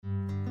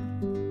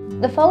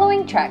The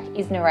following track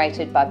is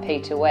narrated by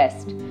Peter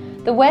West.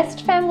 The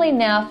West family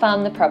now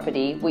farm the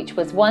property, which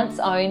was once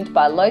owned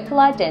by local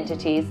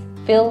identities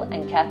Phil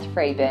and Kath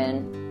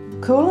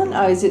Freeburn. Coolin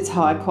owes its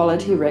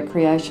high-quality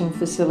recreation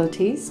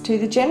facilities to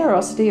the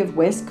generosity of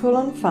West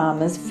Coolin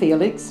farmers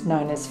Felix,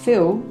 known as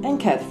Phil, and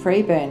Kath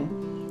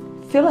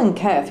Freeburn. Phil and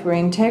Kath were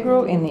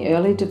integral in the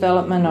early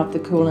development of the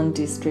Coolin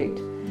district.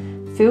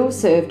 Phil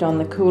served on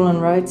the Coolin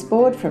Roads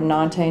Board from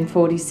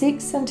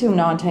 1946 until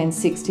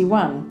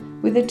 1961,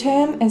 with a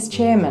term as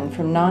chairman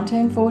from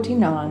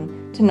 1949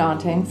 to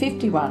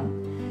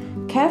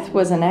 1951. Kath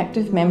was an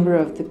active member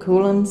of the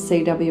Coolin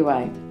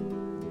CWA.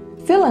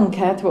 Phil and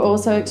Kath were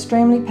also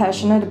extremely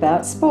passionate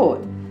about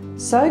sport.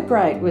 So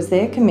great was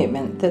their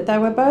commitment that they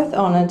were both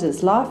honoured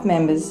as life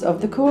members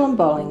of the Coolin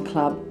Bowling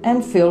Club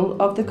and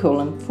Phil of the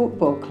Coolin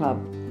Football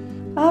Club.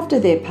 After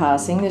their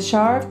passing, the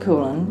Shire of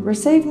Coolin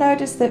received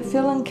notice that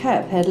Phil and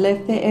Kath had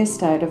left their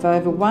estate of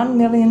over $1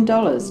 million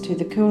to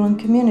the Coolin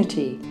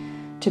community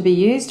to be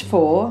used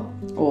for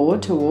or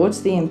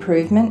towards the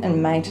improvement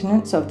and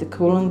maintenance of the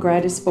Coolin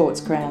Greater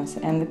Sports Grounds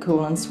and the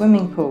Coolin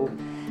Swimming Pool,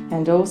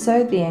 and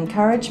also the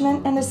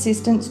encouragement and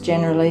assistance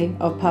generally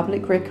of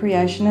public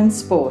recreation and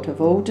sport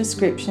of all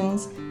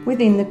descriptions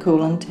within the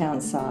Coolin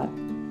townsite.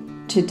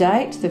 To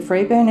date, the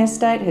Freeburn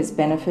Estate has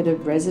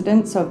benefited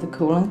residents of the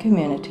Coolin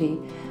community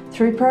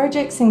through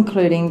projects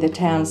including the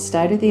town's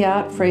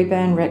state-of-the-art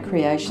Freeburn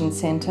Recreation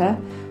Centre,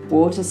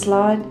 water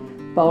slide,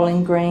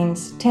 bowling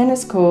greens,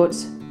 tennis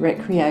courts,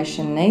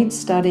 recreation needs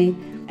study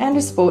and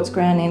a sports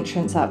ground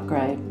entrance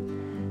upgrade.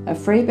 A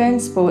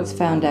Freeburn Sports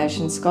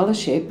Foundation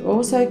scholarship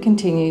also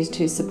continues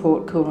to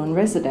support Coolin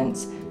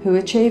residents who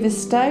achieve a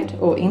state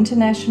or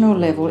international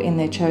level in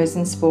their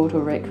chosen sport or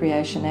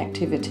recreation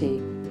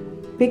activity.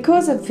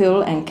 Because of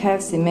Phil and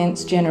Kath's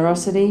immense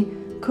generosity,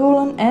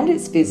 Coolin and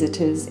its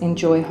visitors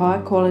enjoy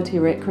high-quality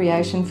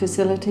recreation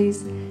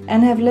facilities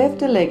and have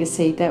left a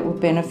legacy that will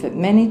benefit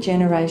many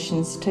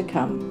generations to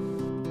come.